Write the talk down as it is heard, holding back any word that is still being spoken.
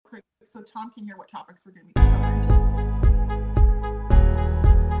topics so Tom can hear what topics we're going to be covering.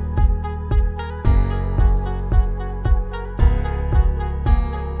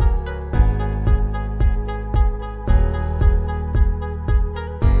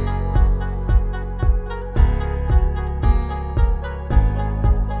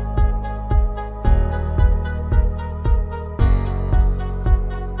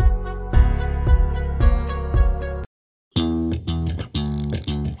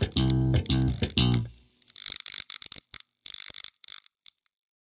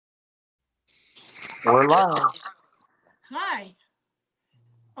 We're live. Hi.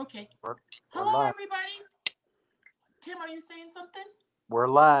 Okay. We're Hello, live. everybody. Tim, are you saying something? We're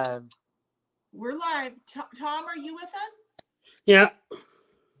live. We're live. Tom, are you with us? Yeah.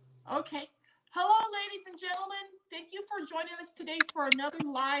 Okay. Hello, ladies and gentlemen. Thank you for joining us today for another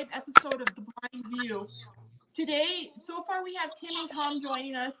live episode of The Blind View. Today, so far we have Tim and Tom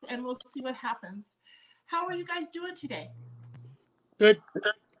joining us, and we'll see what happens. How are you guys doing today? Good.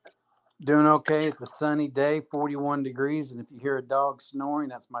 Doing okay. It's a sunny day, 41 degrees. And if you hear a dog snoring,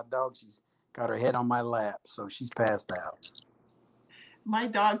 that's my dog. She's got her head on my lap, so she's passed out. My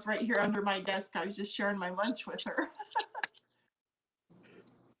dog's right here under my desk. I was just sharing my lunch with her.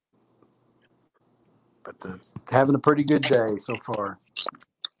 But it's having a pretty good day so far.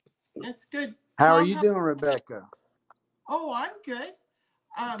 That's good. How are Tom, you doing, Rebecca? Oh, I'm good.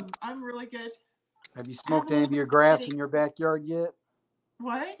 I'm really good. Have you smoked any of your grass in your backyard yet?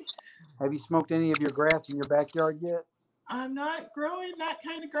 What? Have you smoked any of your grass in your backyard yet? I'm not growing that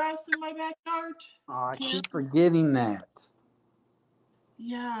kind of grass in my backyard. Oh, I keep forgetting that.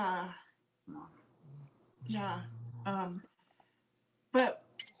 Yeah. But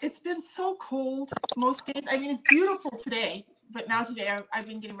it's been so cold most days. I mean, it's beautiful today, but now today I've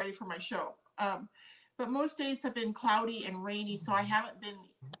been getting ready for my show. But most days have been cloudy and rainy, so I haven't been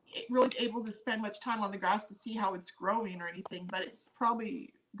really able to spend much time on the grass to see how it's growing or anything, but it's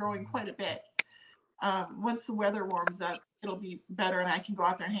probably growing quite a bit. Once the weather warms up, it'll be better, and I can go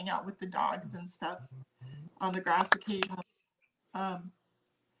out there and hang out with the dogs and stuff on the grass occasionally. Tom,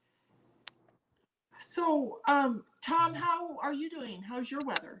 how are you doing? How's your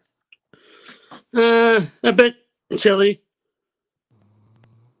weather? A bit chilly.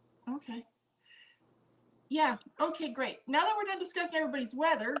 Okay. Yeah. Okay, great. Now that we're done discussing everybody's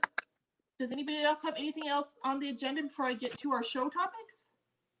weather, does anybody else have anything else on the agenda before I get to our show topics?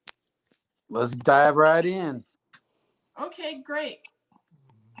 Let's dive right in. Okay, great.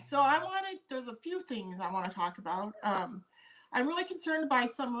 So there's a few things I want to talk about. I'm really concerned by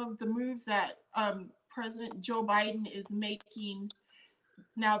some of the moves that President Joe Biden is making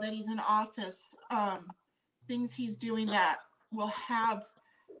now that he's in office. Things he's doing that will have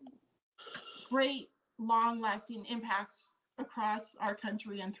great, long-lasting impacts across our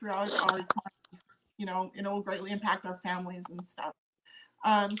country and throughout our economy, and it will greatly impact our families and stuff.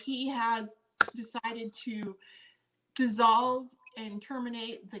 He has decided to dissolve and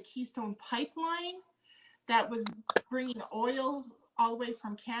terminate the Keystone Pipeline that was bringing oil all the way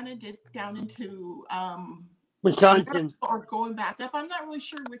from Canada down into Wisconsin. or going back up. I'm not really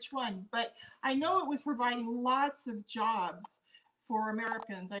sure which one, but I know it was providing lots of jobs for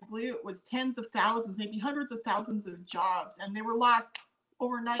Americans. I believe it was tens of thousands, maybe hundreds of thousands of jobs, and they were lost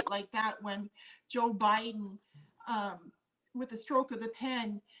overnight like that when Joe Biden, with a stroke of the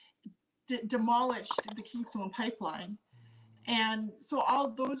pen, demolished the Keystone Pipeline. And so all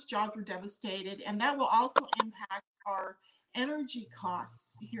those jobs were devastated, and that will also impact our energy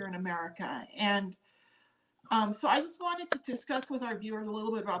costs here in America. And so I just wanted to discuss with our viewers a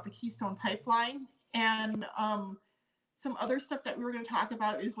little bit about the Keystone Pipeline, and some other stuff that we were going to talk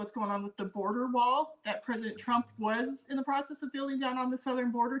about is what's going on with the border wall that President Trump was in the process of building down on the southern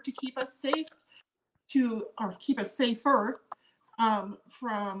border to keep us safe, or keep us safer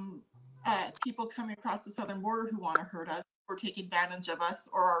from people coming across the southern border who want to hurt us or take advantage of us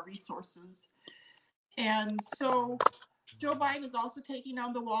or our resources. And so Joe Biden is also taking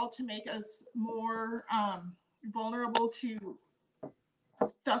down the wall to make us more vulnerable to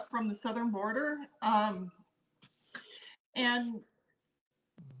stuff from the southern border.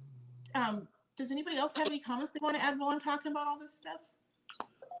 Does anybody else have any comments they want to add while I'm talking about all this stuff?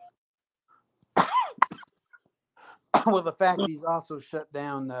 Well, the fact he's also shut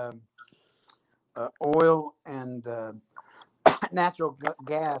down oil and natural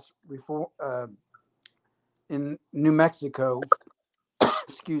gas before in New Mexico.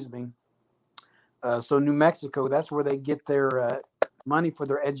 Excuse me. So New Mexico, that's where they get their money for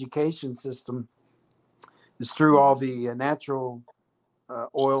their education system, is through all the natural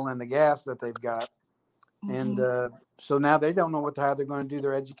oil and the gas that they've got. And Mhm. so now they don't know how they're going to do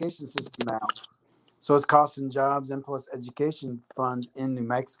their education system now. So it's costing jobs and plus education funds in New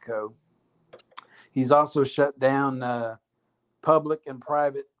Mexico. He's also shut down public and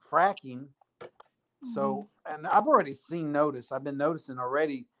private fracking. So, and I've already I've been noticing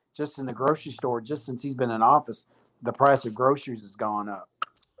already just in the grocery store, just since he's been in office, the price of groceries has gone up.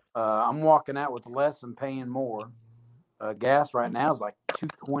 I'm walking out with less and paying more. Gas right now is like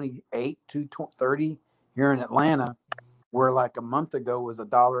 $2.28, $2.30 here in Atlanta, where like a month ago was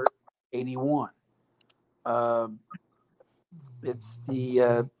 $1.81. Uh, it's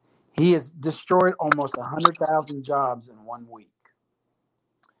the he has destroyed almost 100,000 jobs in 1 week,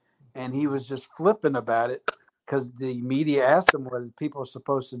 and he was just flipping about it because the media asked him what people are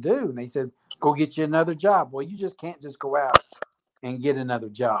supposed to do, and they said, "Go get you another job." Well, you just can't just go out and get another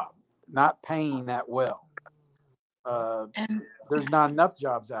job, not paying that well. Uh, And there's not enough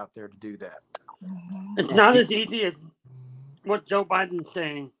jobs out there to do that. mhm. it's And not as easy as what Joe Biden's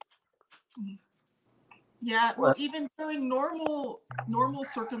saying. Yeah, well, even during normal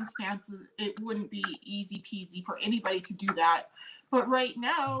circumstances, it wouldn't be easy peasy for anybody to do that. But right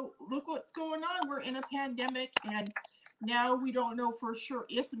now, look what's going on. We're in a pandemic, and now we don't know for sure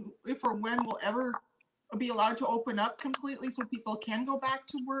if or when we'll ever be allowed to open up completely so people can go back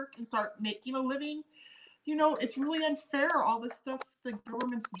to work and start making a living. It's really unfair all the stuff the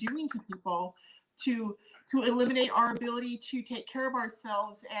government's doing to people to eliminate our ability to take care of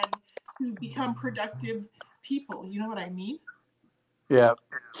ourselves and to become productive people. You know what I mean? yeah,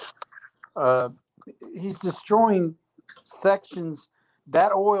 uh, he's destroying sections.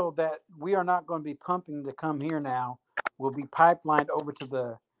 That oil that we are not going to be pumping to come here now will be pipelined over to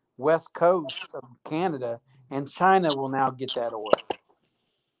the west coast of Canada, and China will now get that oil.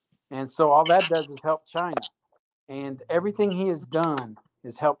 And so all that does is help China. And everything he has done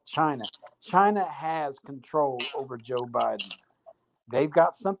has helped China. China has control over Joe Biden. They've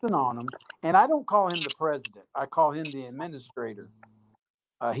got something on him. And I don't call him the president, I call him the administrator.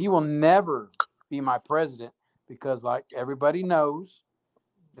 He will never be my president because, like everybody knows,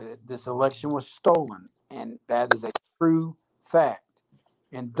 this election was stolen. And that is a true fact.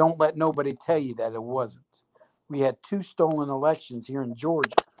 And don't let nobody tell you that it wasn't. We had 2 stolen elections here in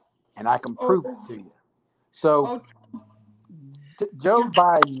Georgia, and I can Oh, prove it to you. So oh, Joe yeah.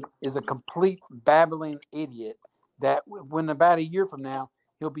 Biden is a complete babbling idiot that when about a year from now,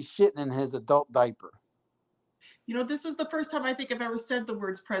 he'll be shitting in his adult diaper. This is the first time I think I've ever said the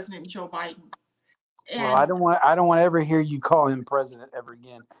words President Joe Biden. Well, And I don't want to ever hear you call him president ever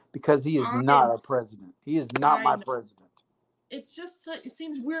again because he is I, not our president. He is not I my know president. it's just it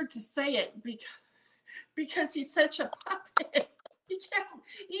seems weird to say it because he's such a puppet. He can't,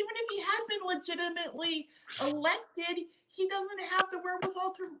 even if he had been legitimately elected, he doesn't have the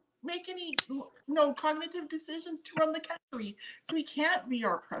wherewithal to make any cognitive decisions to run the country. So he can't be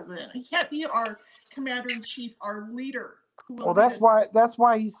our president. He can't be our commander in chief, our leader who will Well, lead us. that's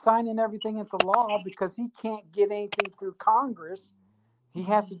why he's signing everything into law because he can't get anything through Congress. He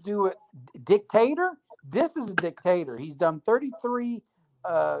has to do it. Dictator? This is a dictator. He's done 33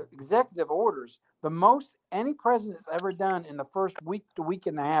 executive orders, the most any president's ever done in the first week to week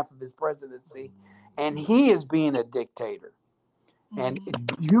and a half of his presidency, and he is being a dictator. And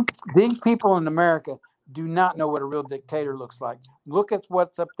these people in America do not know what a real dictator looks like. Look at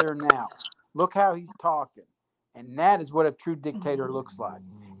what's up there now. Look how he's talking. And that is what a true dictator looks like.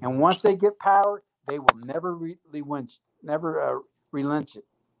 And once they get power, they will never relent it.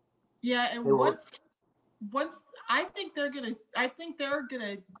 Yeah, They and will. once I think they're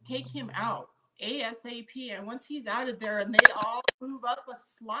gonna take him out ASAP, and once he's out of there and they all move up a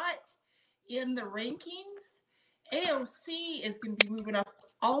slot in the rankings, AOC is gonna be moving up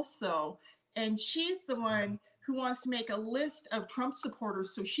also, and she's the one who wants to make a list of Trump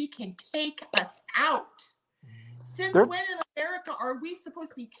supporters so she can take us out. Since They're, when in America are we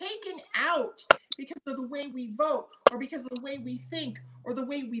supposed to be taken out because of the way we vote or because of the way we think or the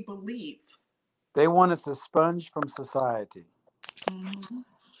way we believe? they want us to sponge from society. Mm-hmm.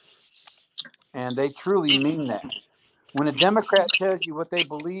 And they truly mean that. When a Democrat tells you what they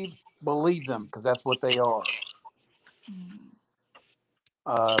believe them because that's what they are.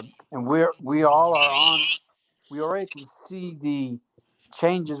 And we all are on. We already can see the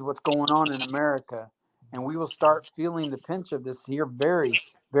changes what's going on in America, and we will start feeling the pinch of this here very,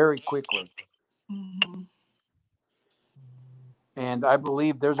 very quickly. Mm-hmm. And I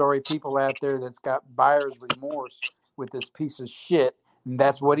believe there's already people out there that's got buyer's remorse with this piece of shit, and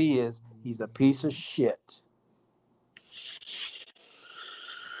that's what he is. He's a piece of shit.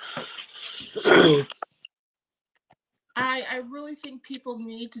 I really think people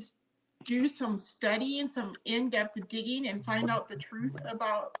need do some study and some in-depth digging and find out the truth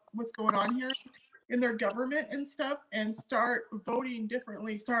about what's going on here in their government and stuff, and start voting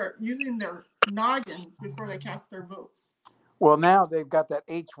differently, start using their noggins before they cast their votes. Well, now they've got that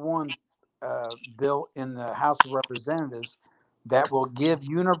H1 bill in the House of Representatives that will give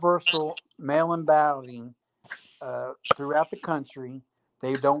universal mail-in balloting throughout the country.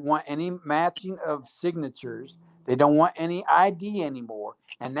 They don't want any matching of signatures. They don't want any ID anymore.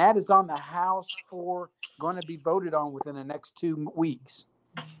 And that is on the House floor, going to be voted on within the next 2 weeks.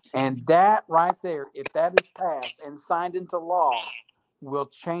 And that right there, if that is passed and signed into law, will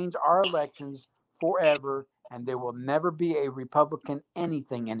change our elections forever, and there will never be a Republican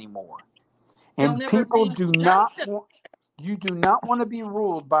anything anymore. There'll And never people be do not justice. you do not want to be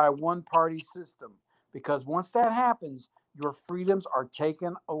ruled by a one-party system, because once that happens, your freedoms are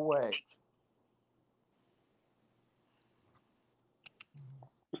taken away.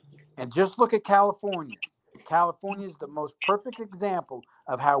 And just look at California. California is the most perfect example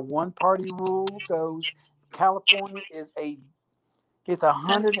of how one-party rule goes. California is it's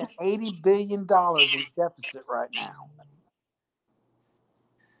 $180 billion in deficit right now.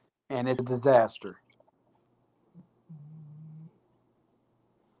 And it's a disaster.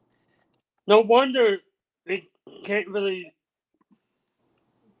 No wonder they can't really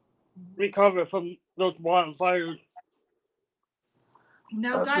recover from those wildfires.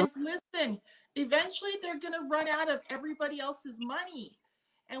 Now, guys, listen. Eventually, they're going to run out of everybody else's money.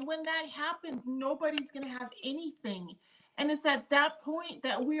 And when that happens, nobody's going to have anything. And it's at that point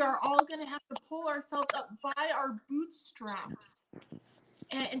that we are all going to have to pull ourselves up by our bootstraps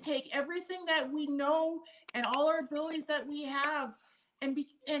and take everything that we know and all our abilities that we have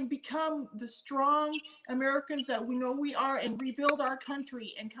and become the strong Americans that we know we are, and rebuild our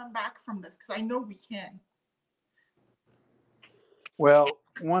country and come back from this, because I know we can. Well,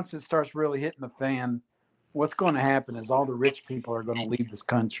 once it starts really hitting the fan, what's going to happen is all the rich people are going to leave this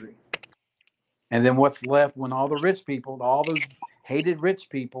country. And then what's left when all the rich people, all those hated rich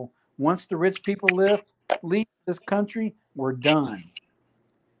people, once the rich people leave this country, we're done.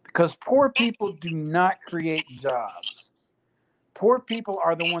 Because poor people do not create jobs. Poor people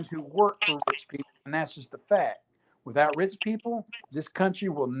are the ones who work for rich people, and that's just a fact. Without rich people, this country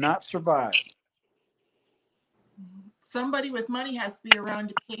will not survive. Somebody with money has to be around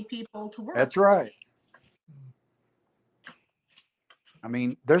to pay people to work. That's right. I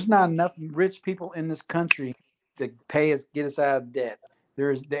mean, there's not enough rich people in this country to get us out of debt.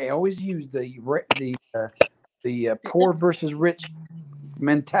 They always use the poor versus rich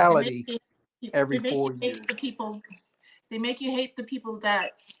mentality every 4 years. They make you hate the people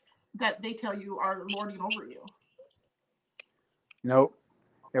that they tell you are lording over you. You know,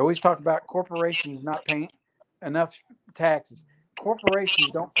 they always talk about corporations not paying enough taxes.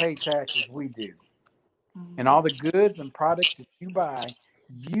 Corporations don't pay taxes. We do. And all the goods and products that you buy,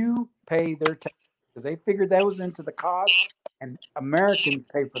 you pay their taxes, because they figured that was into the cost, and Americans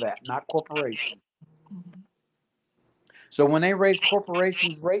pay for that, not corporations. So when they raise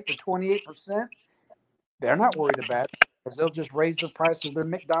corporations' rate to 28%, they're not worried about it, because they'll just raise the price of their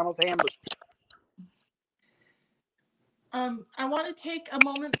McDonald's hamburger. I want to take a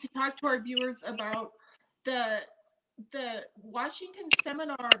moment to talk to our viewers about the Washington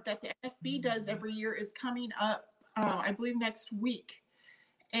seminar that the NFB does every year is coming up, I believe next week.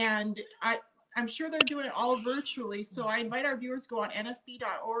 And I'm sure they're doing it all virtually. So I invite our viewers to go on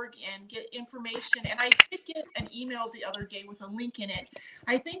nfb.org and get information. And I did get an email the other day with a link in it.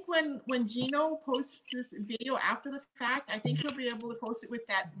 I think when Gino posts this video after the fact, I think he'll be able to post it with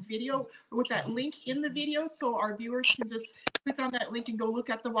that video, or with that link in the video, so our viewers can just click on that link and go look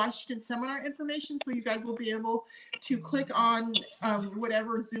at the Washington seminar information. So you guys will be able to click on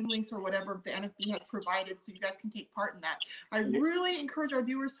whatever Zoom links or whatever the NFB has provided, so you guys can take part in that. I really encourage our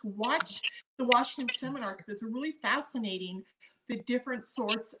viewers to watch the Washington seminar, because it's really fascinating, the different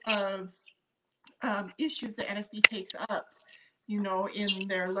sorts of issues the NFB takes up, in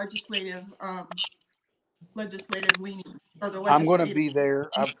their legislative leaning. I'm going to be there.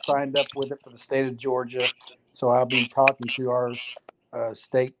 I've signed up with it for the state of Georgia, so I'll be talking to our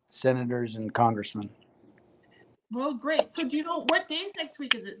state senators and congressmen. Well, great. So do you know what days next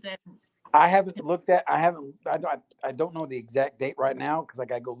week is it then? I haven't looked at. I don't know the exact date right now, because I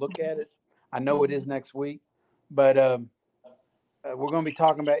got to go look at it. I know it is next week, but we're going to be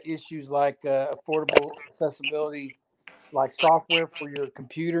talking about issues like affordable accessibility, like software for your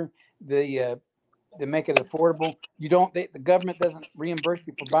computer. They make it affordable. The government doesn't reimburse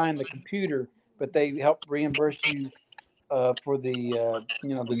you for buying the computer, but they help reimburse you for the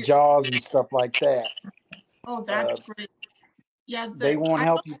the JAWS and stuff like that. Oh, that's great. Yeah, they won't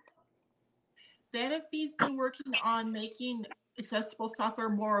help you. The NFB's been working on making accessible software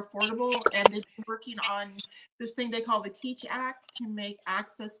more affordable, and they've been working on this thing they call the Teach Act to make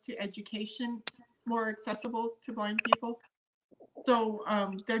access to education more accessible to blind people. So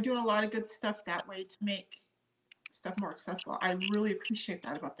they're doing a lot of good stuff that way to make stuff more accessible. I really appreciate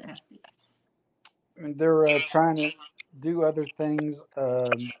that about the NFB. And they're trying to do other things.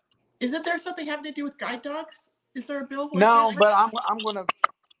 Isn't there something having to do with guide dogs? Is there a bill? Like No, that? but I'm going to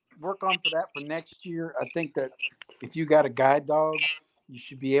work on for that for next year. I think that if you got a guide dog, you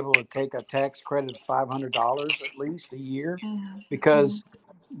should be able to take a tax credit of $500 at least a year, because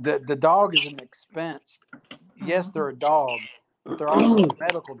the dog is an expense. Yes, they're a dog, but they're also a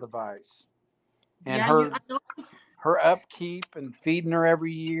medical device, and Yeah, her upkeep and feeding her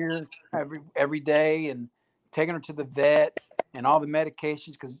every year, every day, and taking her to the vet and all the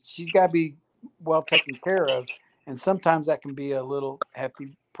medications, because she's got to be well taken care of, and sometimes that can be a little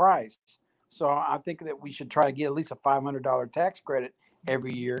hefty price. So I think that we should try to get at least a $500 tax credit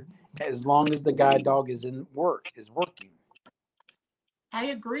every year, as long as the guide dog is working. I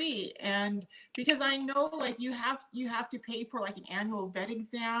agree, and because I know, like, you have to pay for like an annual vet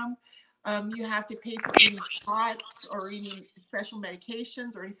exam. You have to pay for any shots or any special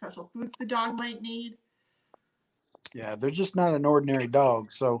medications or any special foods the dog might need. Yeah, they're just not an ordinary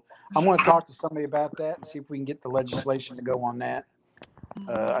dog. So I'm going to talk to somebody about that and see if we can get the legislation to go on that.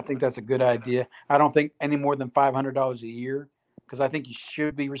 I think that's a good idea. I don't think any more than $500 a year, because I think you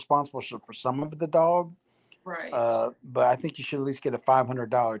should be responsible for some of the dog. Right. But I think you should at least get a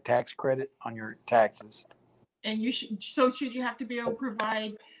 $500 tax credit on your taxes. And should you have to be able to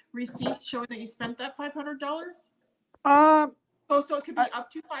provide receipts showing that you spent that $500? So it could be up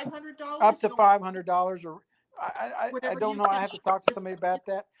to $500. Up to $500, or I don't know. I have to talk to somebody about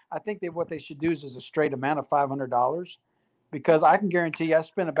that. I think that what they should do is a straight amount of $500, because I can guarantee you I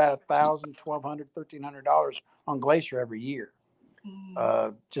spend about $1,000, $1,200, $1,300 on Glacier every year,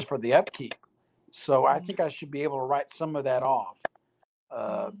 just for the upkeep. So I think I should be able to write some of that off,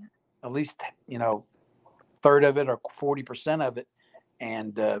 at least, third of it or 40% of it.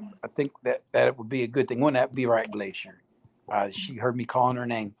 And I think that it would be a good thing. Wouldn't that be right, Glacier? She heard me calling her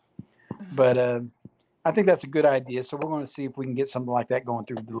name. But I think that's a good idea. So we're going to see if we can get something like that going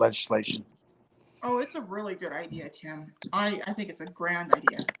through the legislation. Oh, it's a really good idea, Tim. I think it's a grand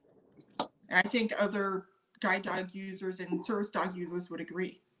idea. And I think other guide dog users and service dog users would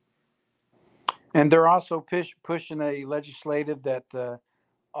agree. And they're also pushing a legislative that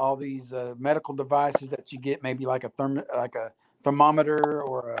all these medical devices that you get, maybe like a thermometer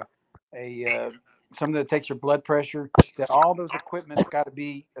or a something that takes your blood pressure, that all those equipment's got to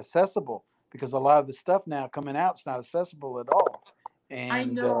be accessible, because a lot of the stuff now coming out is not accessible at all. And I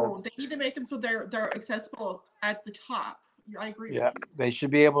know they need to make them so they're accessible at the top. I agree. Yeah, they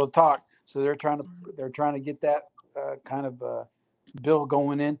should be able to talk. So they're trying to get that kind of bill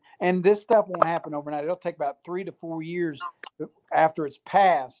going in. And this stuff won't happen overnight. It'll take about 3 to 4 years after it's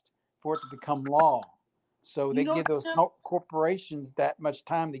passed for it to become law. So they give those corporations that much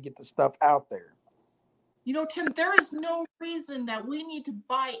time to get the stuff out there. Tim, there is no reason that we need to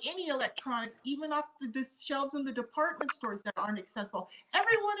buy any electronics, even off the shelves in the department stores, that aren't accessible.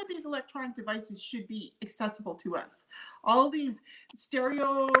 Every one of these electronic devices should be accessible to us. All of these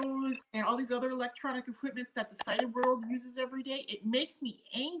stereos and all these other electronic equipments that the sighted world uses every day, it makes me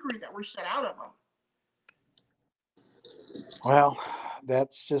angry that we're shut out of them. Well,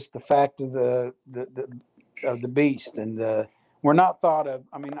 that's just the fact of the beast, and we're not thought of.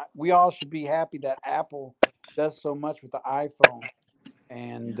 I mean, we all should be happy that Apple does so much with the iPhone,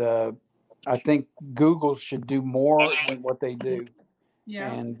 and I think Google should do more than what they do.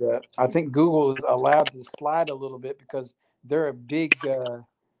 Yeah. And I think Google is allowed to slide a little bit because they're a big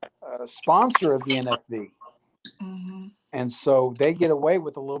sponsor of the NFB, and so they get away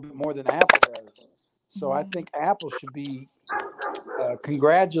with a little bit more than Apple does. So I think Apple should be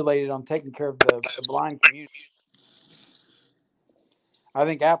congratulated on taking care of the blind community. I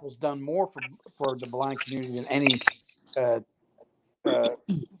think Apple's done more for the blind community than any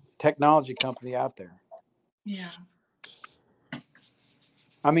technology company out there. Yeah.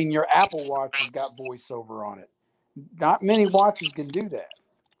 I mean, your Apple Watch has got voiceover on it. Not many watches can do that.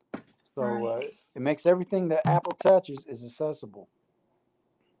 So it makes everything that Apple touches is accessible.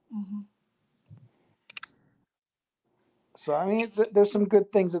 So, I mean, there's some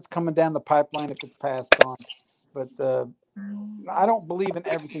good things that's coming down the pipeline if it's passed on. But I don't believe in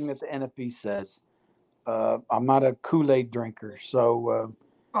everything that the NFB says. I'm not a Kool-Aid drinker. So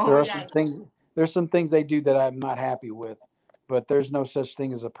there's some things they do that I'm not happy with. But there's no such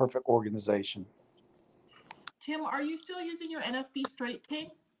thing as a perfect organization. Tim, are you still using your NFB straight pay?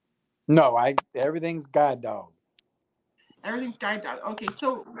 No, everything's guide dog. Everything's guide dog. Okay,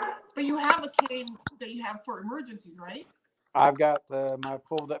 so, but you have a cane that you have for emergencies, right? I've got my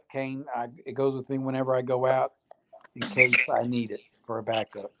fold up cane. It goes with me whenever I go out in case I need it for a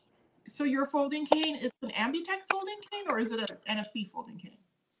backup. So your folding cane is an Ambitech folding cane, or is it an NFB folding cane?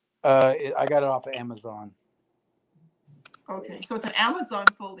 I got it off of Amazon. Okay, so it's an Amazon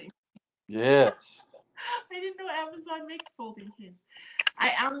folding. Yes. I didn't know Amazon makes folding canes.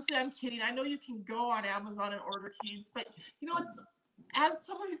 I'm kidding. I know you can go on Amazon and order canes, but it's as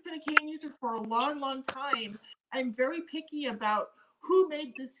someone who's been a cane user for a long, long time, I'm very picky about who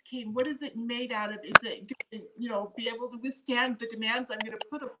made this cane. What is it made out of? Is it be able to withstand the demands I'm going to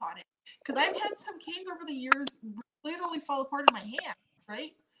put upon it? Because I've had some canes over the years literally fall apart in my hand,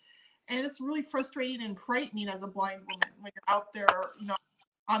 right? And it's really frustrating and frightening as a blind woman when you're out there,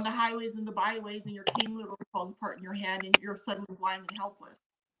 on the highways and the byways, and your cane literally falls apart in your hand, and you're suddenly blind and helpless.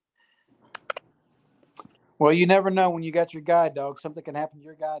 Well, you never know when you got your guide dog. Something can happen to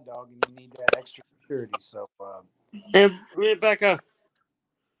your guide dog, and you need that extra security. So, Hey, Rebecca,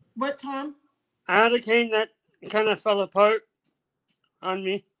 What, Tom? I had a cane that kind of fell apart on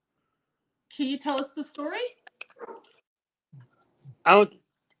me. Can you tell us the story? I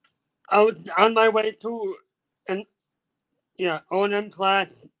was on my way to O&M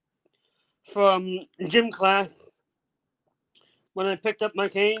class from gym class. When I picked up my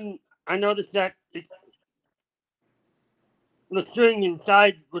cane, I noticed that the string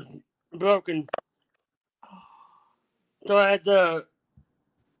inside was broken. So I had to...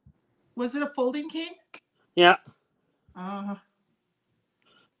 Was it a folding cane? Yeah.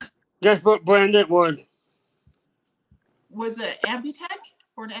 Guess what brand it was? Was it Ambitech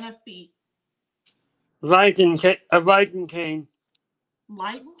or an NFB? A Ryden cane.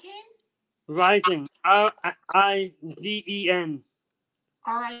 Leiden cane? Ryden. R-I-D-E-N.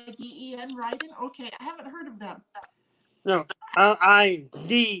 R-I-D-E-N, Ryden? Okay, I haven't heard of them. No,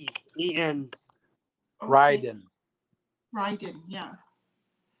 R-I-D-E-N. Okay. Ryden, yeah.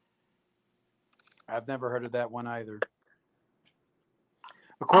 I've never heard of that one either.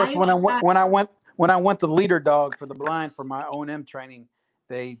 Of course, when I went to leader dog for the blind for my O&M training,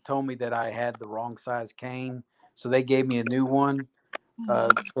 they told me that I had the wrong size cane, so they gave me a new one. So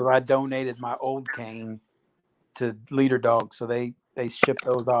I donated my old cane to leader dog, so they shipped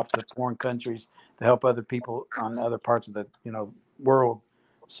those off to foreign countries to help other people on other parts of the world.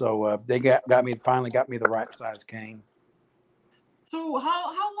 So they finally got me the right size cane. So how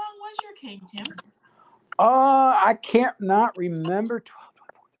long was your cane, Tim? I can't not remember. 12,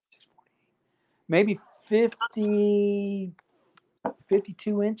 24, maybe 50,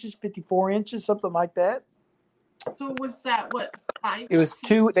 52 inches, 54 inches, something like that. So was that what, 5? It was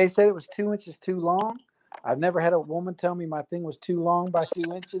 2. They said it was 2 inches too long. I've never had a woman tell me my thing was too long by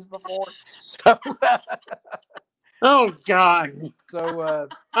 2 inches before. So, oh God! So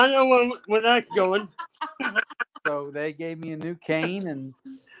I know where that's going. So they gave me a new cane, and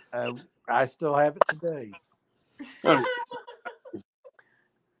I still have it today.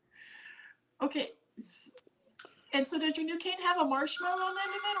 Okay. And so did your new cane have a marshmallow on the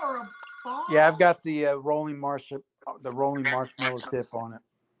end of it or a ball? Yeah, I've got the rolling marshmallow tip on it.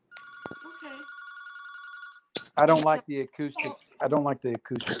 Okay. I don't like the acoustic. I don't like the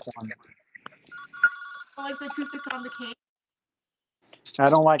acoustic one. I like the acoustics on the cane. I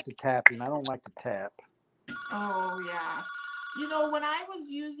don't like the tapping. I don't like to tap. Oh yeah. When I was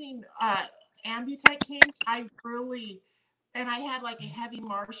using Ambutech canes, I had like a heavy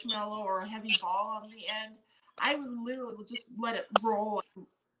marshmallow or a heavy ball on the end. I would literally just let it roll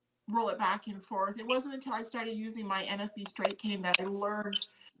it back and forth. It wasn't until I started using my NFB straight cane that I learned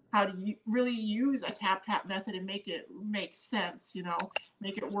how to really use a tap method and make it make sense,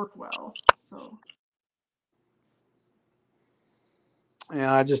 make it work well. So.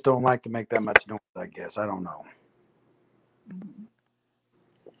 Yeah, I just don't like to make that much noise, I guess. I don't know. Mm-hmm.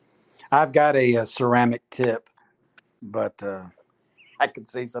 I've got a ceramic tip, but I could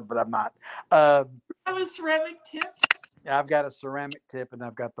say something, but I'm not. I have a ceramic tip? I've got a ceramic tip, and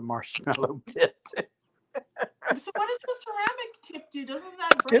I've got the marshmallow tip. So what does the ceramic tip do? Doesn't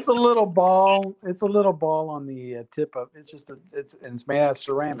that break? It's a little ball. It's a little ball on the tip of. It's just it's made out of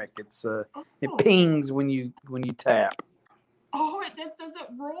ceramic. It pings when you tap. Oh, does it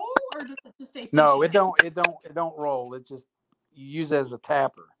roll or does it just stay stationary? No, it don't roll. It just you use it as a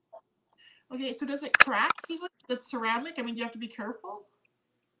tapper. Okay, so does it crack easily? That's ceramic. I mean, do you have to be careful?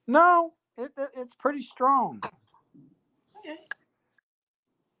 No, it's pretty strong. Okay,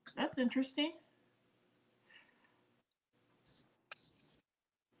 that's interesting.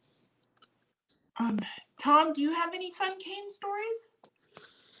 Tom, do you have any fun cane stories?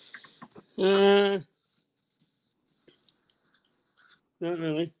 Not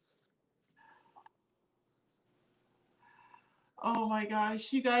really. Oh my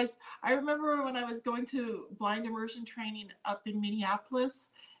gosh, you guys, I remember when I was going to blind immersion training up in Minneapolis,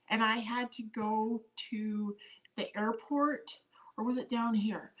 and I had to go to the airport, or was it down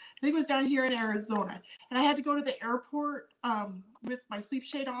here? I think it was down here in Arizona. And I had to go to the airport with my sleep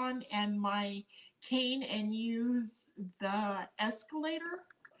shade on and my cane and use the escalator.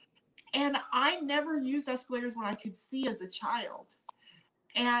 And I never used escalators when I could see as a child.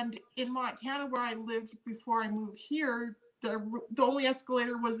 And in Montana, where I lived before I moved here, the only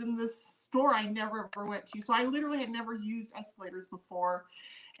escalator was in this store I never ever went to. So I literally had never used escalators before.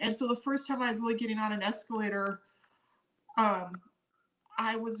 And so the first time I was really getting on an escalator,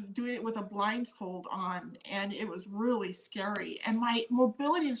 I was doing it with a blindfold on, and it was really scary. And my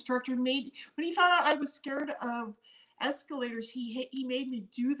mobility instructor when he found out I was scared of escalators, he made me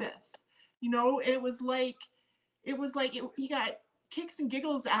do this, and it was like he got kicks and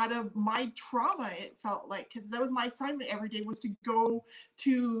giggles out of my trauma. It felt like, because that was my assignment every day, was to go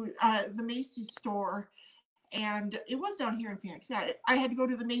to the Macy's store. And it was down here in Phoenix. Yeah, I had to go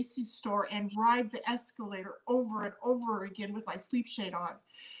to the Macy's store and ride the escalator over and over again with my sleep shade on.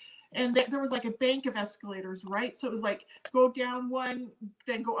 And there was like a bank of escalators, right? So it was like go down one,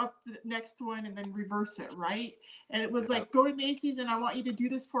 then go up the next one, and then reverse it, right? And it was like, go to Macy's, and I want you to do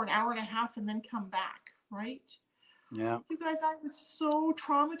this for an hour and a half and then come back, right? Yeah. You guys, I was so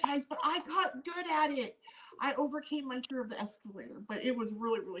traumatized, but I got good at it. I overcame my fear of the escalator, but it was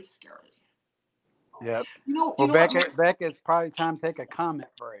really, really scary. Yep. Well, Becca, it's probably time to take a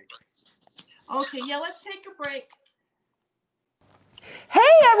comment break. Okay, yeah, let's take a break. Hey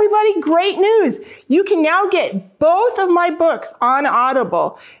everybody, great news. You can now get both of my books on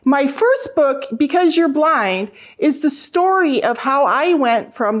Audible. My first book, Because You're Blind, is the story of how I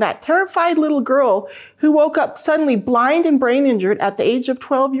went from that terrified little girl who woke up suddenly blind and brain injured at the age of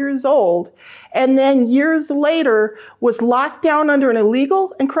 12 years old, and then years later was locked down under an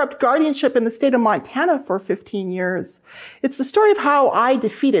illegal and corrupt guardianship in the state of Montana for 15 years. It's the story of how I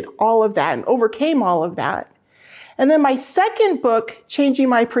defeated all of that and overcame all of that. And then my second book, Changing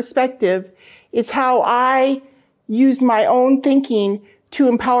My Perspective, is how I used my own thinking to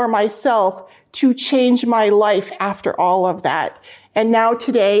empower myself to change my life after all of that. And now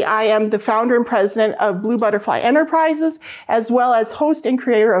today I am the founder and president of Blue Butterfly Enterprises, as well as host and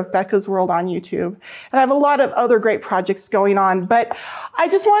creator of Becca's World on YouTube. And I have a lot of other great projects going on, but I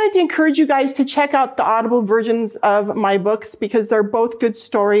just wanted to encourage you guys to check out the Audible versions of my books because they're both good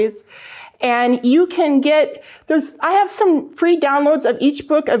stories. And you can I have some free downloads of each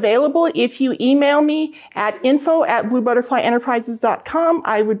book available. If you email me at info@bluebutterflyenterprises.com,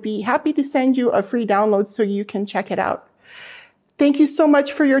 I would be happy to send you a free download so you can check it out. Thank you so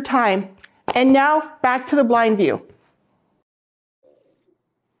much for your time. And now back to the blind view.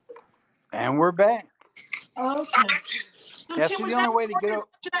 And we're back. Okay. So That's Tim, the only way to get over.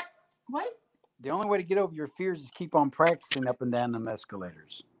 What? The only way to get over your fears is keep on practicing up and down them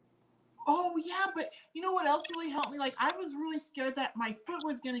escalators. Oh yeah, but you know what else really helped me? Like, I was really scared that my foot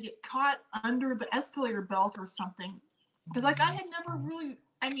was going to get caught under the escalator belt or something. Because I had never really,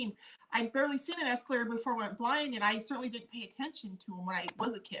 I'd barely seen an escalator before I went blind, and I certainly didn't pay attention to them when I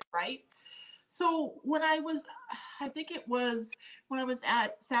was a kid, right? So when I was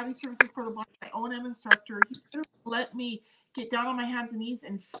at Savvy Services for the Blind, my O&M instructor, he let me get down on my hands and knees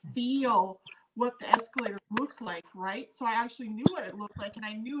and feel what the escalator looked like, right? So I actually knew what it looked like, and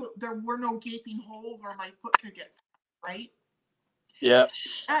I knew there were no gaping holes where my foot could get stuck, right? Yeah.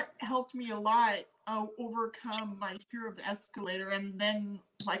 That helped me a lot overcome my fear of the escalator. And then,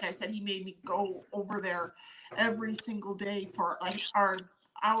 like I said, he made me go over there every single day for like our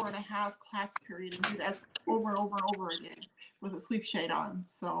hour and a half class period and do the escalator over and over and over again with a sleep shade on.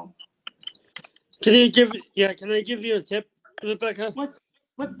 So can I give you a tip, Rebecca?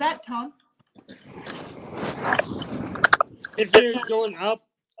 What's that, Tom? If you're going up,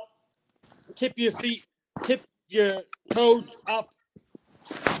 tip your toes up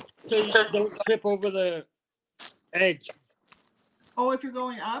so you don't trip over the edge. Oh, if you're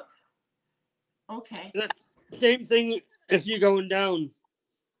going up? Okay. That's the same thing if you're going down.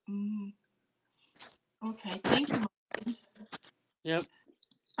 Mm-hmm. Okay, thank you. Yep.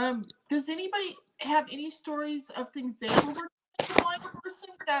 Does anybody have any stories of things they overcame as a blind person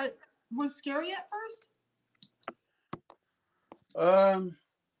that was scary at first? Well,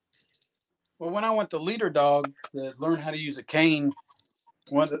 when I went to Leader Dog to learn how to use a cane,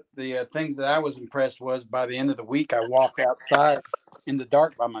 one of the things that I was impressed was by the end of the week, I walked outside in the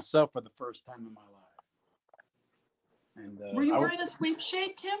dark by myself for the first time in my life. And were you wearing a sleep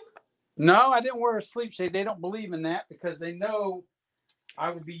shade, Tim? No, I didn't wear a sleep shade. They don't believe in that because they know I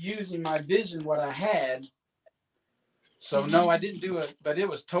would be using my vision, what I had. So no, I didn't do it, but it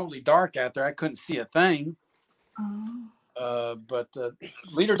was totally dark out there. I couldn't see a thing. But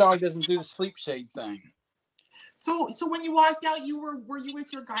Leader Dog doesn't do the sleep shade thing. So when you walked out, were you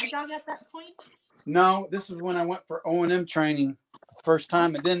with your guide dog at that point? No, this is when I went for O&M training the first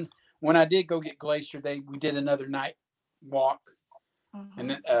time, and then when I did go get Glacier, we did another night walk,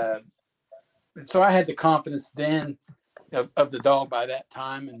 and then and so I had the confidence then of the dog by that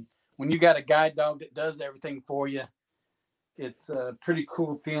time. And when you got a guide dog that does everything for you, it's a pretty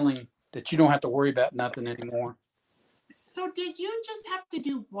cool feeling that you don't have to worry about nothing anymore. So did you just have to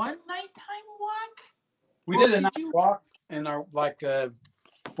do one nighttime walk? We did a night walk in our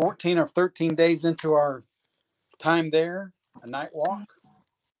 14 or 13 days into our time there, a night walk.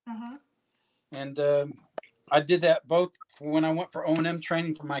 And I did that both when I went for O&M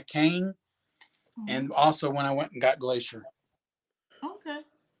training for my cane and also when I went and got Glacier. Okay.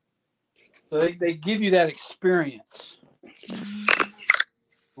 So they give you that experience.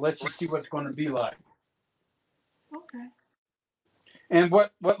 Let you see what it's going to be like. Okay. And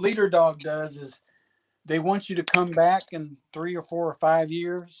what Leader Dog does is they want you to come back in 3 or 4 or 5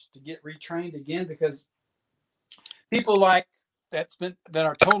 years to get retrained again, because people like that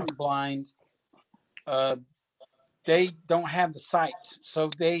are totally blind, they don't have the sight, so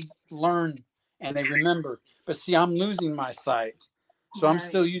they learn and they remember. But see, I'm losing my sight, so I'm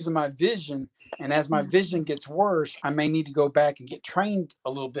still using my vision. And as my vision gets worse, I may need to go back and get trained a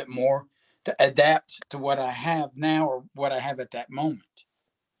little bit more to adapt to what I have now or what I have at that moment.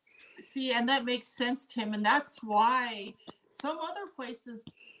 See, and that makes sense, Tim. And that's why some other places,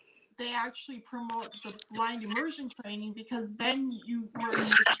 they actually promote the blind immersion training, because then you were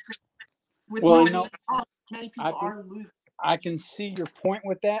with many people are losing. I can see your point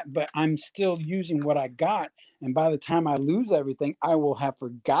with that, but I'm still using what I got. And by the time I lose everything, I will have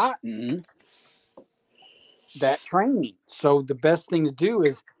forgotten that training. So the best thing to do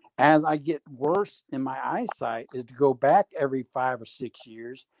is, as I get worse in my eyesight, is to go back every 5 or 6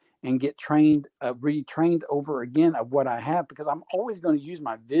 years and get trained, retrained over again of what I have, because I'm always going to use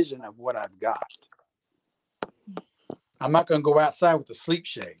my vision of what I've got. I'm not going to go outside with a sleep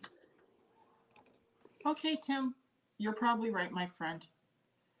shade. Okay, Tim, you're probably right, my friend.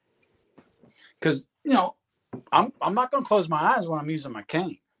 Because, I'm not going to close my eyes when I'm using my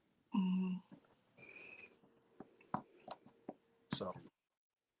cane. So,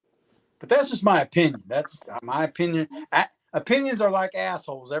 but that's just my opinion. That's my opinion. Opinions are like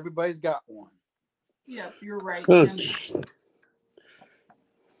assholes. Everybody's got one. Yep, you're right, Tim.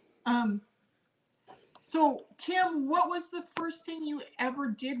 So, Tim, what was the first thing you ever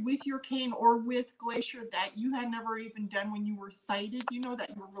did with your cane or with Glacier that you had never even done when you were sighted? You know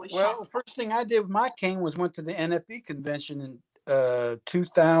that you were really shocked. Well, the first thing I did with my cane was went to the NFB convention in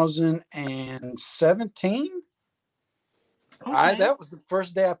 2017. Okay. That was the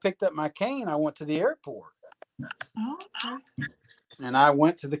first day I picked up my cane. I went to the airport. Okay. And I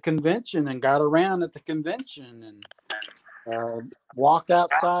went to the convention and got around at the convention and walked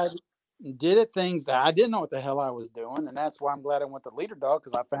outside and did things that I didn't know what the hell I was doing. And that's why I'm glad I went to Leader Dog,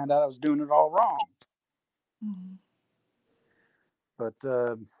 because I found out I was doing it all wrong. But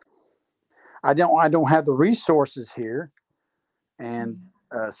I don't have the resources here. And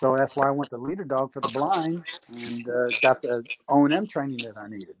so that's why I went to Leader Dog for the blind and got the O&M training that I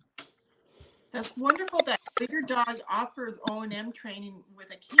needed. That's wonderful that Leader Dog offers O&M training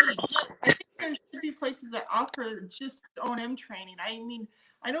with a cane. I think there should be places that offer just O&M training. I mean,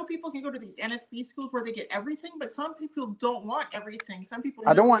 I know people can go to these NFB schools where they get everything, but some people don't want everything. Some people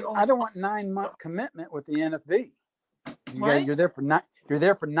I don't want 9-month commitment with the NFB. You're there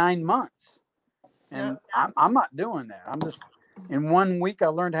for 9 months, and I'm not doing that. I'm just in 1 week I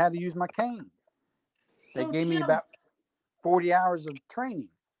learned how to use my cane. They gave me about 40 hours of training.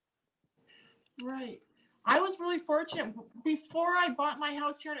 Right. I was really fortunate. Before I bought my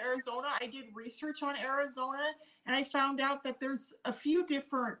house here in Arizona, I did research on Arizona, and I found out that there's a few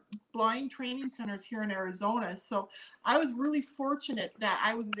different blind training centers here in Arizona. So I was really fortunate that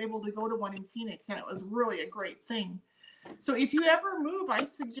I was able to go to one in Phoenix, and it was really a great thing. So if you ever move, I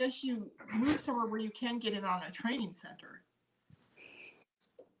suggest you move somewhere where you can get in on a training center.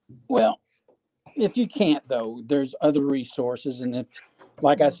 Well, if you can't, though, there's other resources. And if,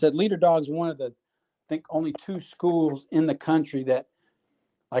 like I said, Leader Dog's one of the, I think, only 2 schools in the country that,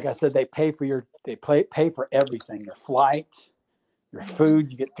 like I said, they pay for everything, your flight, your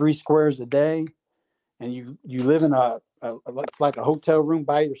food. You get 3 squares a day, and you live in it's like a hotel room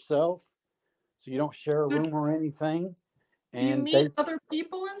by yourself, so you don't share a room or anything. Do you and meet they other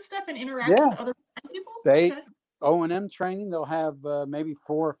people and stuff and interact yeah with other people? they Okay. O&M training. They'll have maybe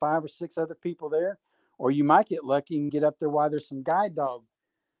 4 or 5 or 6 other people there, or you might get lucky and get up there while there's some guide dog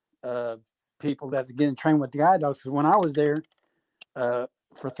people that are getting trained with the guide dogs. Because when I was there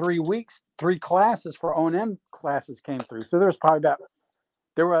for 3 weeks, 3 classes for O&M classes came through. So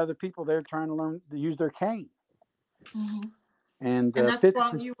there were other people there trying to learn to use their cane. Mm-hmm. And And that's 50,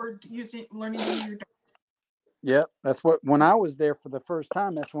 while you were learning to use your dog. yep, that's what, when I was there for the first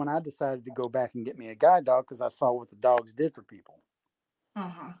time, that's when I decided to go back and get me a guide dog, because I saw what the dogs did for people.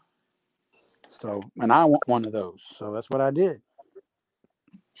 Uh-huh. So, and I want one of those. So that's what I did.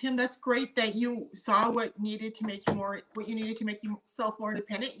 Tim, that's great that you saw what you needed to make yourself more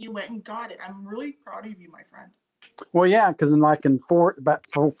independent. You went and got it. I'm really proud of you, my friend. Well, yeah, because in about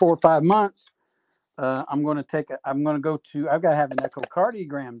 4 or 5 months, I've got to have an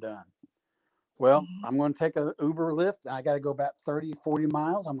echocardiogram done. Well, I'm going to take an Uber Lyft, and I got to go about 30, 40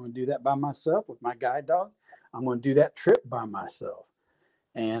 miles. I'm going to do that by myself with my guide dog. I'm going to do that trip by myself.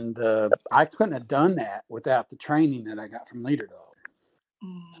 And I couldn't have done that without the training that I got from Leader Dog.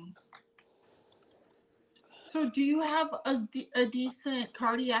 Mm. So do you have a decent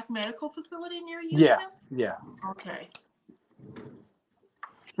cardiac medical facility near you? Yeah, Tim? yeah. Okay.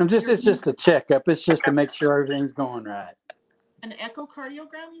 It's just a checkup. It's just to make sure everything's going right. An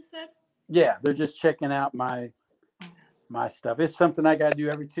echocardiogram, you said? Yeah, they're just checking out my stuff. It's something I got to do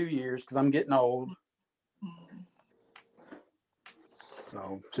every 2 years because I'm getting old. Mm.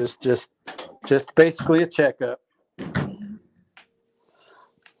 So just basically a checkup.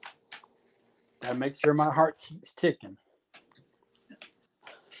 That makes sure my heart keeps ticking.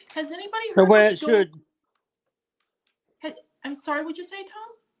 Has anybody The heard way what's it should. I'm sorry, what'd you say, Tom?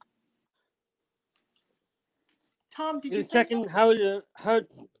 Tom, did you It's say checking something? how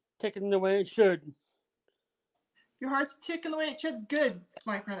it's ticking the way it should. Your heart's ticking the way it should? Good,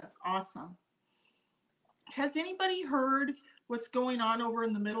 my friend. That's awesome. Has anybody heard what's going on over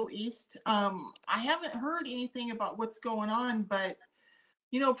in the Middle East? I haven't heard anything about what's going on, but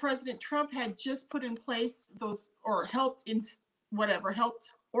President Trump had just put in place those, or helped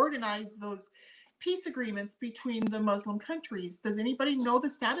organize those peace agreements between the Muslim countries. Does anybody know the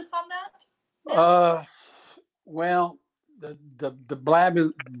status on that? Well, the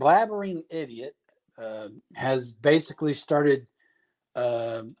blabbering idiot has basically started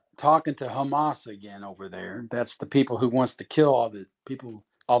talking to Hamas again over there. That's the people who wants to kill all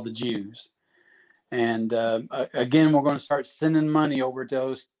the Jews. And again, we're going to start sending money over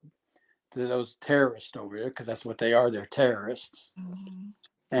to those terrorists over there, because that's what they are. They're terrorists. Mm-hmm.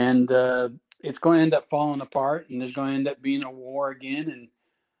 And it's going to end up falling apart, and there's going to end up being a war again.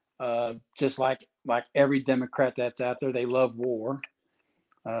 And just like every Democrat that's out there, they love war.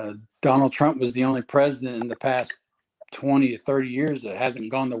 Donald Trump was the only president in the past 20 to 30 years that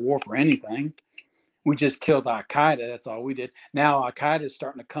hasn't gone to war for anything. We just killed Al-Qaeda. That's all we did. Now Al-Qaeda is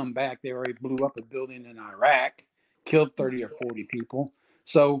starting to come back. They already blew up a building in Iraq, killed 30 or 40 people.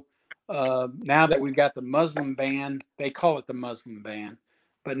 So now that we've got the Muslim ban, they call it the Muslim ban.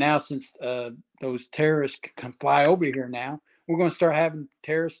 But now since those terrorists can fly over here now, we're going to start having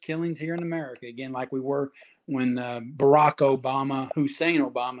terrorist killings here in America again, like we were when Barack Obama, Hussein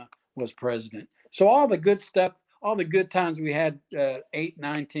Obama was president. So all the good stuff, all the good times we had 8,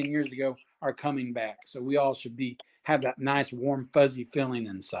 9, 10 years ago are coming back. So we all should have that nice, warm, fuzzy feeling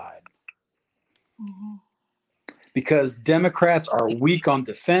inside. Mm-hmm. Because Democrats are weak on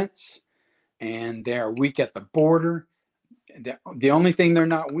defense, and they are weak at the border. The only thing they're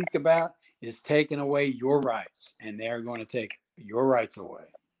not weak about is taking away your rights, and they're going to take your rights away.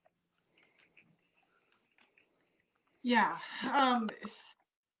 Yeah.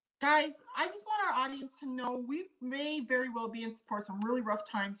 Guys, I just want our audience to know we may very well be in for some really rough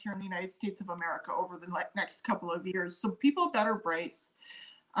times here in the United States of America over the next couple of years. So people better brace.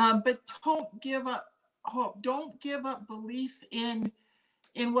 But don't give up hope. Don't give up belief in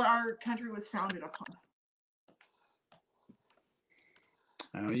what our country was founded upon.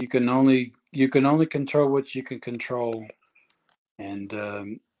 You can only control what you can control.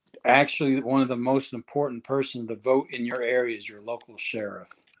 And actually, one of the most important persons to vote in your area is your local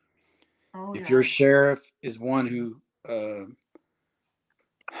sheriff. If your sheriff is one who,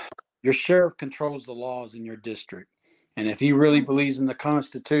 your sheriff controls the laws in your district. And if he really believes in the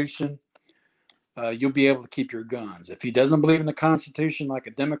Constitution, you'll be able to keep your guns. If he doesn't believe in the Constitution like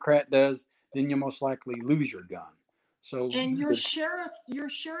a Democrat does, then you'll most likely lose your gun. And your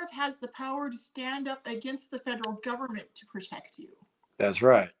sheriff has the power to stand up against the federal government to protect you. That's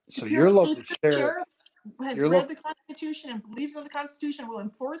right. So your local sheriff has read the Constitution and believes in the Constitution and will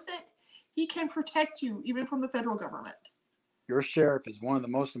enforce it. He can protect you even from the federal government. your sheriff is one of the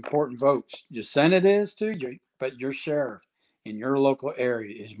most important votes. Your Senate is too, but your sheriff in your local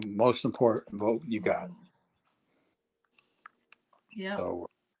area is the most important vote you got. Yeah. So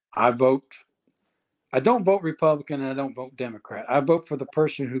I don't vote Republican and I don't vote Democrat. I vote for the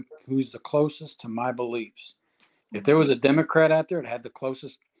person who's the closest to my beliefs. If there was a Democrat out there that had the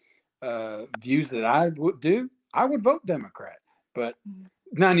closest views that I would do, I would vote Democrat. But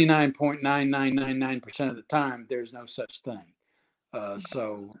 99.9999% of the time, there's no such thing.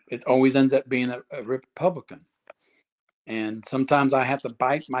 So it always ends up being a Republican. And sometimes I have to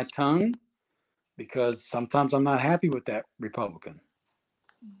bite my tongue because sometimes I'm not happy with that Republican.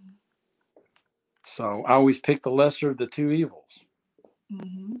 So I always pick the lesser of the two evils.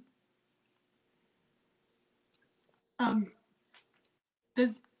 Mm-hmm.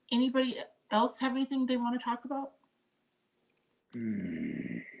 Does anybody else have anything they want to talk about?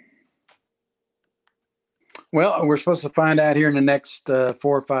 Well, we're supposed to find out here in the next 4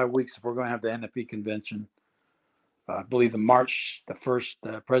 or 5 weeks if we're going to have the NFP convention. I believe the first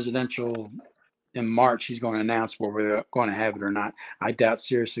presidential in March, he's going to announce where we're going to have it or not. I doubt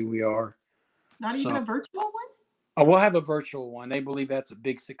seriously we are. Not even a virtual one? We'll have a virtual one. They believe that's a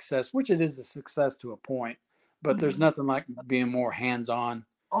big success, which it is a success to a point. But there's nothing like being more hands-on.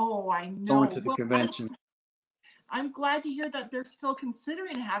 Oh, I know. Going to the convention. I'm glad to hear that they're still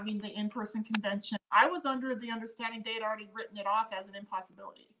considering having the in-person convention. I was under the understanding they had already written it off as an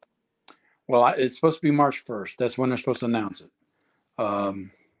impossibility. Well, it's supposed to be March 1st. That's when they're supposed to announce it.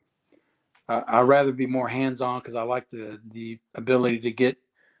 I'd rather be more hands-on because I like the ability to get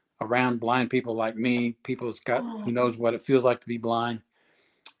around blind people like me, people who knows what it feels like to be blind,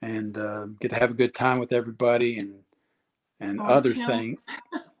 and get to have a good time with everybody and other things.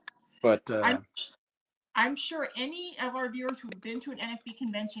 But I'm sure any of our viewers who've been to an NFB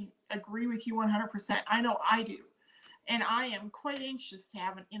convention agree with you 100%. I know I do. And I am quite anxious to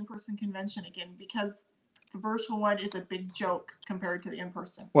have an in-person convention again because the virtual one is a big joke compared to the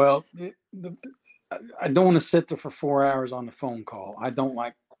in-person. Well, I don't want to sit there for 4 hours on the phone call. I don't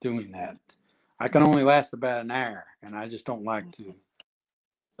like doing that. I can only last about an hour, and I just don't like to.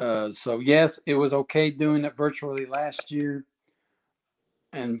 So, yes, it was okay doing it virtually last year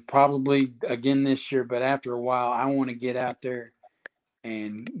and probably again this year. But after a while, I want to get out there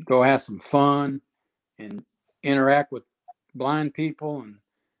and go have some fun and interact with blind people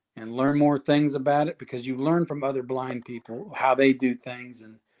and learn more things about it because you learn from other blind people how they do things.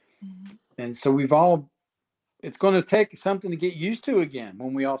 And so it's going to take something to get used to again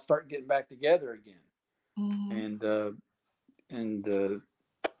when we all start getting back together again. And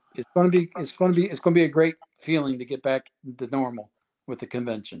it's going to be a great feeling to get back to normal with the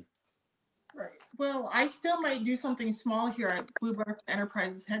convention. Right. Well, I still might do something small here at Blue Butterfly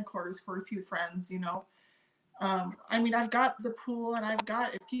Enterprises headquarters for a few friends, I mean, I've got the pool and I've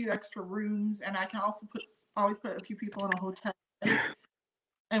got a few extra rooms, and I can also always put a few people in a hotel,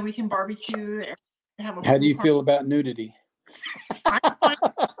 and we can barbecue and have a. How do you feel about nudity? I've got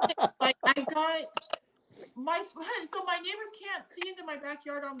my neighbors can't see into my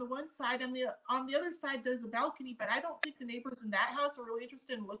backyard on the one side, and on the other side there's a balcony, but I don't think the neighbors in that house are really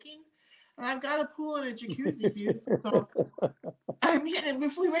interested in looking. And I've got a pool and a jacuzzi, dude. So, I mean,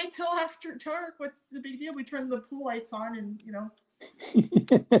 if we wait till after dark, what's the big deal? We turn the pool lights on and,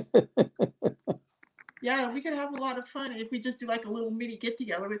 Yeah, we could have a lot of fun if we just do like a little mini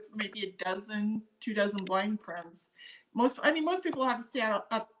get-together with maybe 2 dozen blind friends. Most people have to stay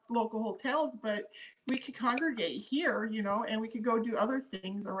at local hotels, but we could congregate here, and we could go do other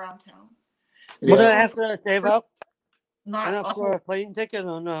things around town. Would I have to save up? Not enough for a plane ticket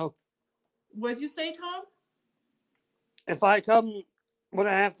or no? What'd you say, Tom? If I come, would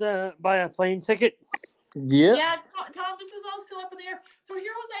I have to buy a plane ticket? Yeah. Yeah, Tom, this is all still up in the air. So here's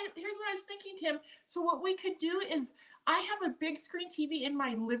what I was thinking, Tim. So what we could do is I have a big screen TV in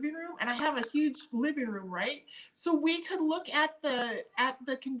my living room, and I have a huge living room, right? So we could look at the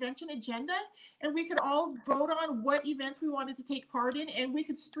convention agenda, and we could all vote on what events we wanted to take part in, and we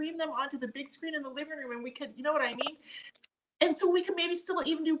could stream them onto the big screen in the living room, and we could, you know what I mean? And so we could maybe still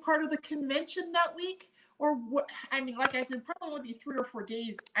even do part of the convention that week, or what? I mean, like I said, probably only be 3 or 4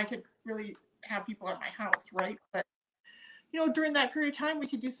 days. I could really have people at my house, right? But during that period of time, we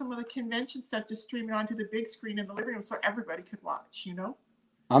could do some of the convention stuff, just stream it onto the big screen in the living room so everybody could watch.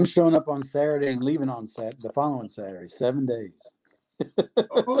 I'm showing up on Saturday and leaving on the following Saturday. 7 days.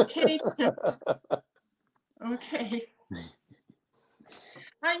 Okay. Okay.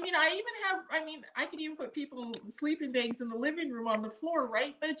 I mean, I could even put people in sleeping bags in the living room on the floor,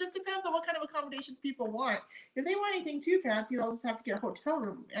 right? But it just depends on what kind of accommodations people want. If they want anything too fancy, they'll just have to get a hotel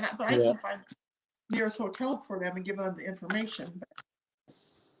room. But I can find nearest hotel for them and give them the information.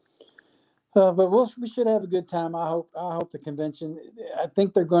 But we should have a good time. I hope the convention. I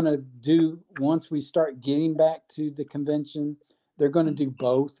think they're going to do, once we start getting back to the convention, they're going to do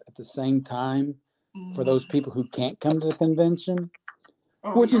both at the same time for those people who can't come to the convention,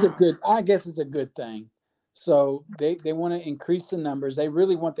 which is I guess it's a good thing. So they want to increase the numbers. They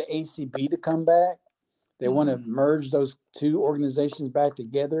really want the ACB to come back. They want to merge those two organizations back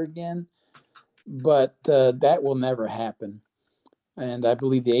together again, but that will never happen. And I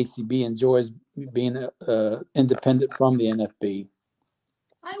believe the ACB enjoys being independent from the NFB.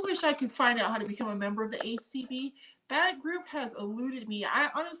 I wish I could find out how to become a member of the ACB. That group has eluded me. I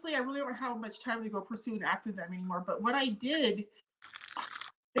really don't have much time to go pursuing after them anymore. But when I did,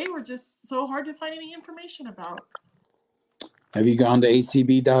 they were just so hard to find any information about. Have you gone to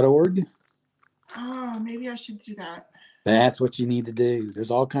acb.org? Oh, maybe I should do that. That's what you need to do.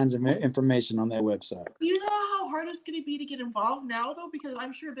 There's all kinds of information on that website. Do you know how hard it's going to be to get involved now, though? Because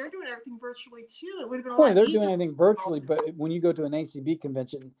I'm sure they're doing everything virtually, too. It would have been a lot They're easier. doing everything virtually, but when you go to an ACB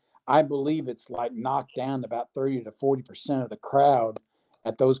convention, I believe it's like knocked down to about 30 to 40% of the crowd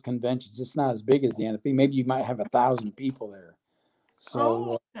at those conventions. It's not as big as the NFB. Maybe you might have 1,000 people there.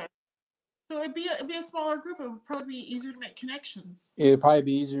 So, okay. So it'd be a smaller group. It would probably be easier to make connections. It'd probably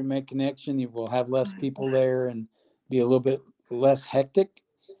be easier to make connection. You will have less people there and be a little bit less hectic.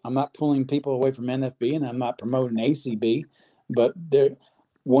 I'm not pulling people away from NFB and I'm not promoting ACB, but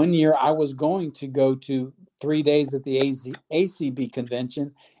one year I was going to go to 3 days at the ACB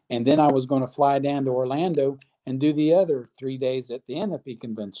convention, and then I was going to fly down to Orlando and do the other 3 days at the NFB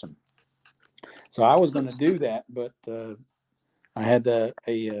convention. So I was going to do that, but I had a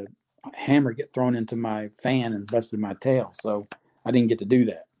hammer get thrown into my fan and busted my tail, so I didn't get to do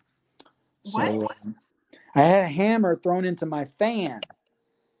that. What? So I had a hammer thrown into my fan.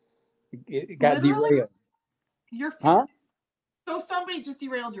 It got derailed. Huh? So somebody just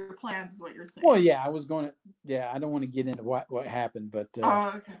derailed your plans, is what you're saying? Well, yeah, I was going to. Yeah, I don't want to get into what happened, but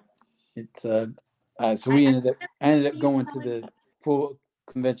okay. It's so I ended up going to the full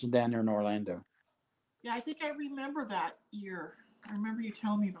convention down there in Orlando. Yeah, I think I remember that year. I remember you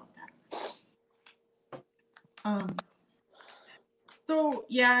telling me about that. So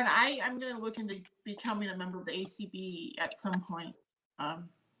yeah, and I'm gonna look into becoming a member of the ACB at some point.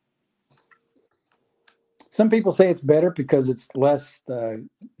 Some people say it's better because it's less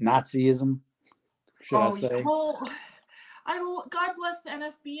Nazism. Should I say? Well, God bless the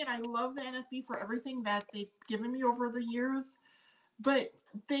NFB, and I love the NFB for everything that they've given me over the years. But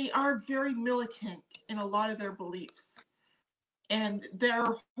they are very militant in a lot of their beliefs, and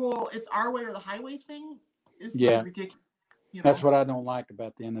their whole "it's our way or the highway" thing is ridiculous. That's what I don't like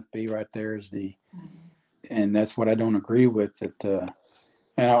about the NFB. Right there is and that's what I don't agree with. That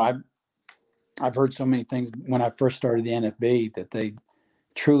I've heard so many things when I first started the NFB that they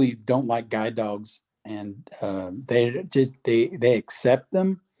truly don't like guide dogs, and they accept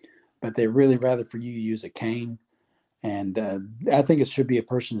them, but they really rather for you to use a cane. And I think it should be a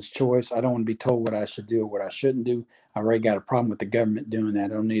person's choice. I don't want to be told what I should do or what I shouldn't do. I already got a problem with the government doing that.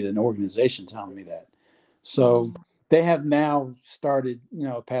 I don't need an organization telling me that. So they have now started,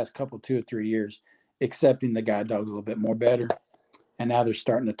 past couple 2 or 3 years, accepting the guide dogs a little bit more better. And now they're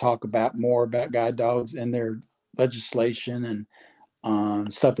starting to talk more about guide dogs in their legislation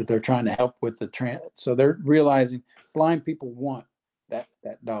and stuff that they're trying to help with so they're realizing blind people want that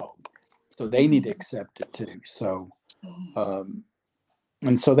dog. So they need to accept it too. So,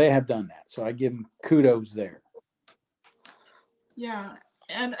 and so they have done that. So I give them kudos there. Yeah.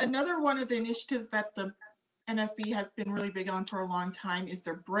 And another one of the initiatives that the NFB has been really big on for a long time is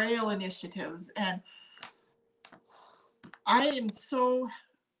their Braille initiatives. And I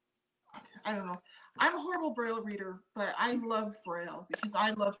don't know. I'm a horrible Braille reader, but I love Braille because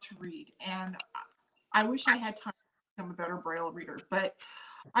I love to read. And I wish I had time to become a better Braille reader. But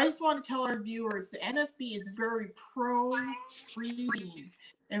I just want to tell our viewers the NFB is very pro reading.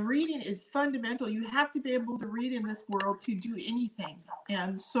 And reading is fundamental. You have to be able to read in this world to do anything.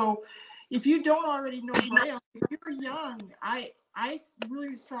 And so if you don't already know Braille, if you're young, I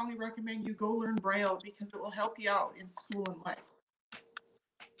really strongly recommend you go learn Braille because it will help you out in school and life.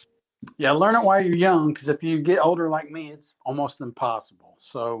 Yeah, learn it while you're young, because if you get older like me, it's almost impossible.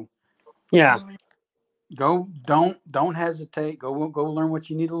 So, yeah, don't hesitate. Go learn what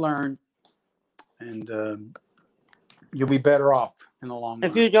you need to learn, and you'll be better off in the long run.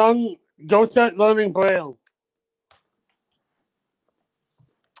 If you're young, go start learning Braille.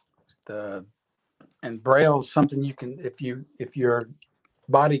 And Braille is something you can, if your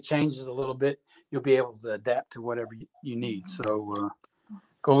body changes a little bit, you'll be able to adapt to whatever you need. So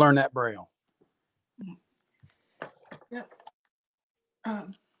go learn that Braille. Yep.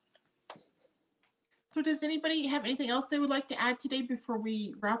 So does anybody have anything else they would like to add today before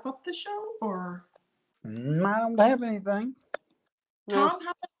we wrap up the show? Or I don't have anything. No, Tom,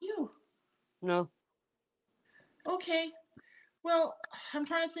 how about you? no. Okay. Well, I'm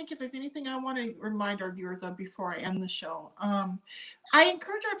trying to think if there's anything I want to remind our viewers of before I end the show. I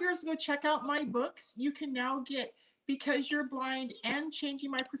encourage our viewers to go check out my books. You can now get Because You're Blind and Changing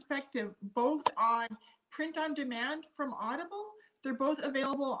My Perspective, both on print on demand from Audible. They're both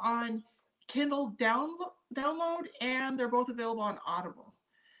available on Kindle download, and they're both available on Audible.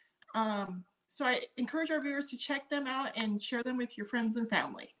 So I encourage our viewers to check them out and share them with your friends and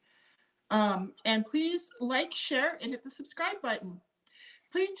family. And please like, share, and hit the subscribe button.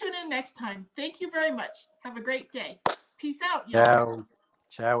 Please tune in next time. Thank you very much. Have a great day. Peace out, y'all. Ciao.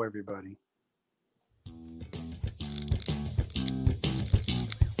 Ciao, everybody.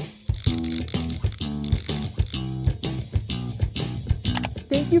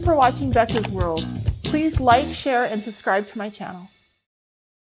 Thank you for watching Becca's World. Please like, share, and subscribe to my channel.